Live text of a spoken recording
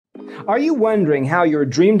Are you wondering how your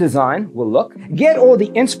dream design will look? Get all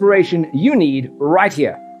the inspiration you need right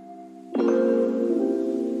here.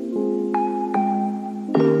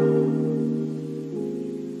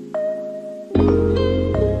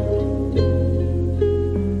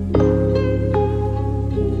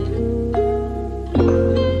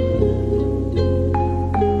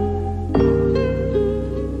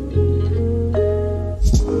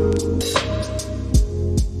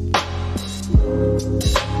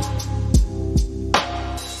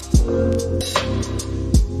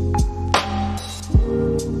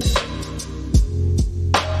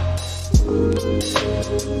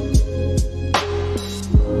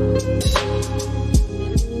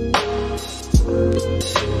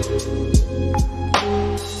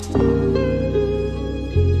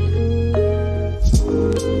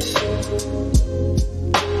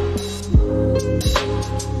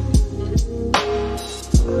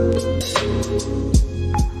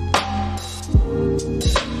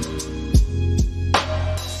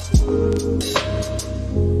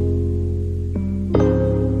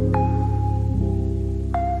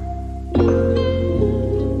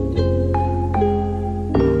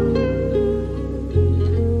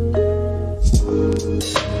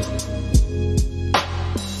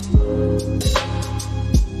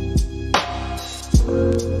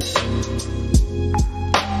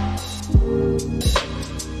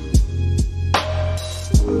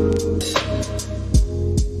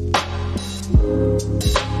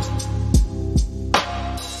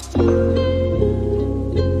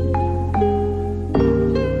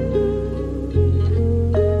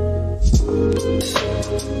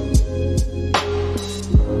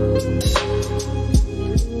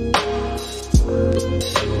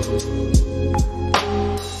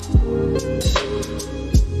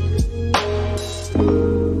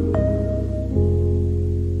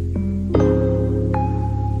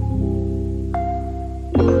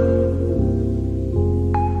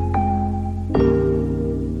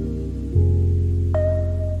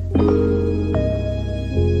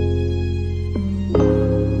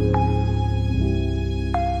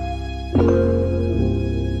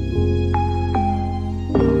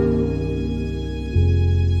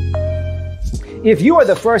 If you are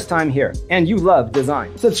the first time here and you love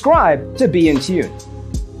design, subscribe to Be in Tune.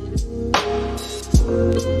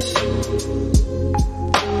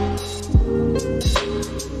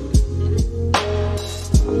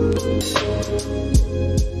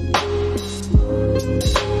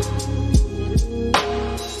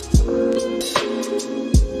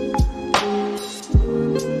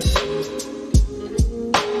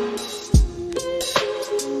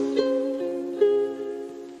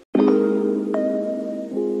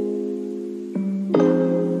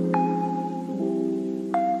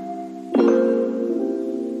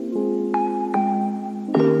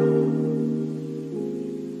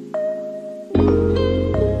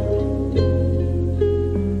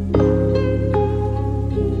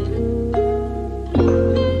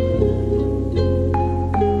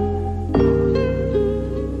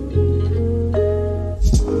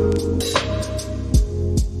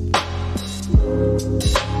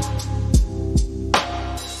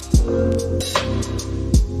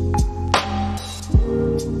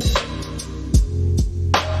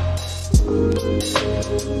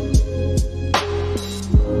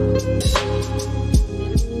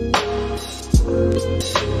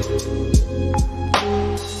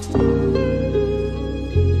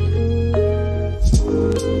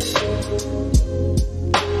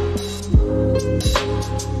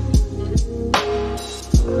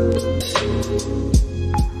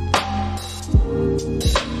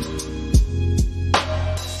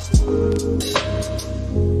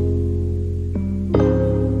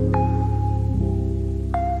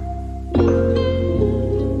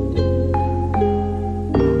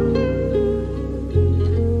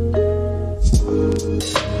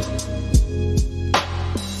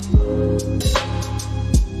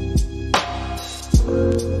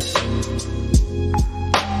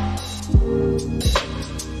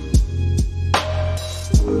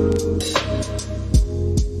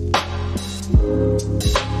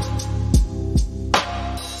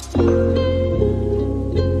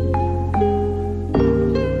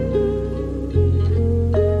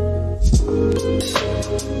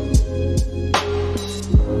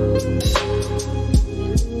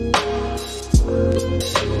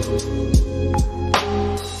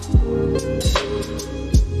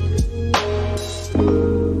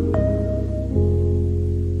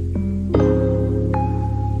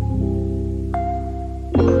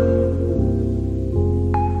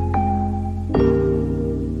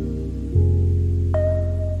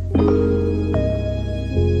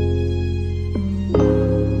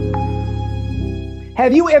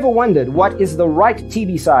 Have you ever wondered what is the right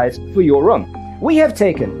TV size for your room? We have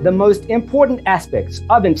taken the most important aspects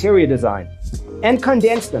of interior design and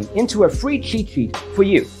condensed them into a free cheat sheet for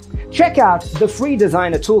you. Check out the free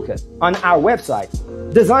designer toolkit on our website,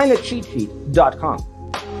 designercheatsheet.com.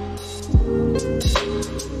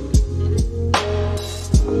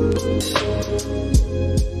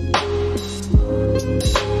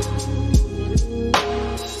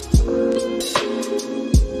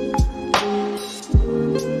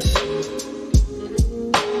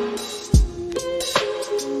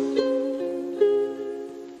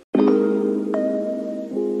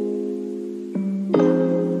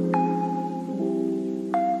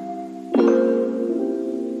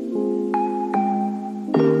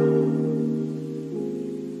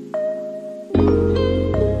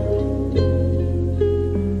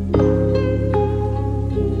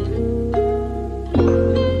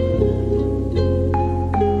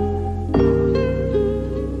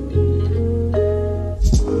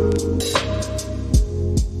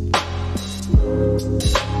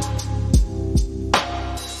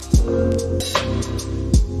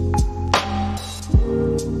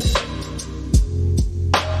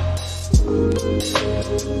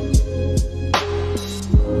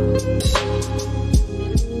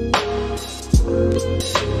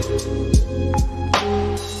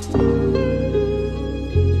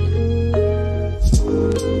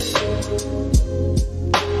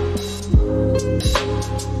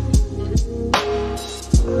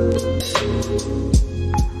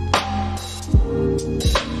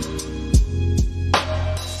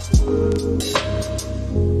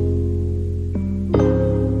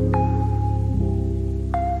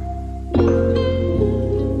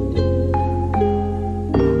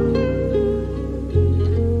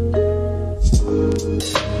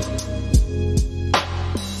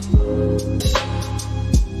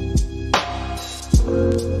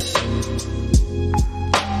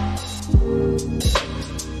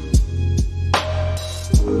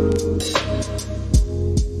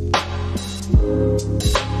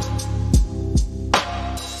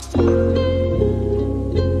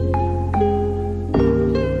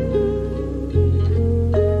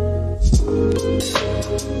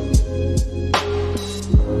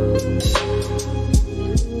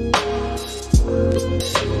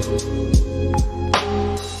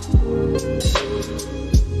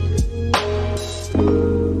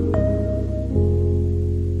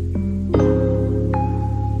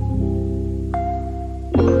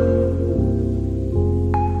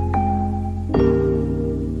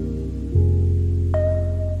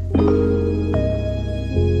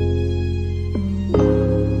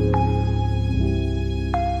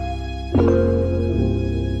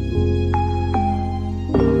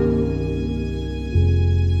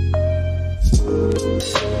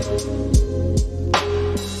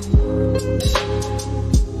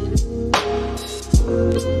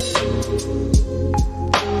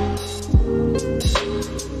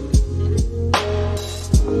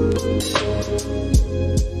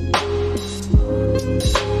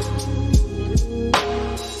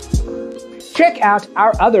 Check out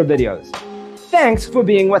our other videos. Thanks for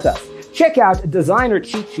being with us. Check out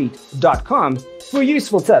designercheatsheet.com for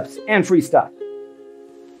useful tips and free stuff.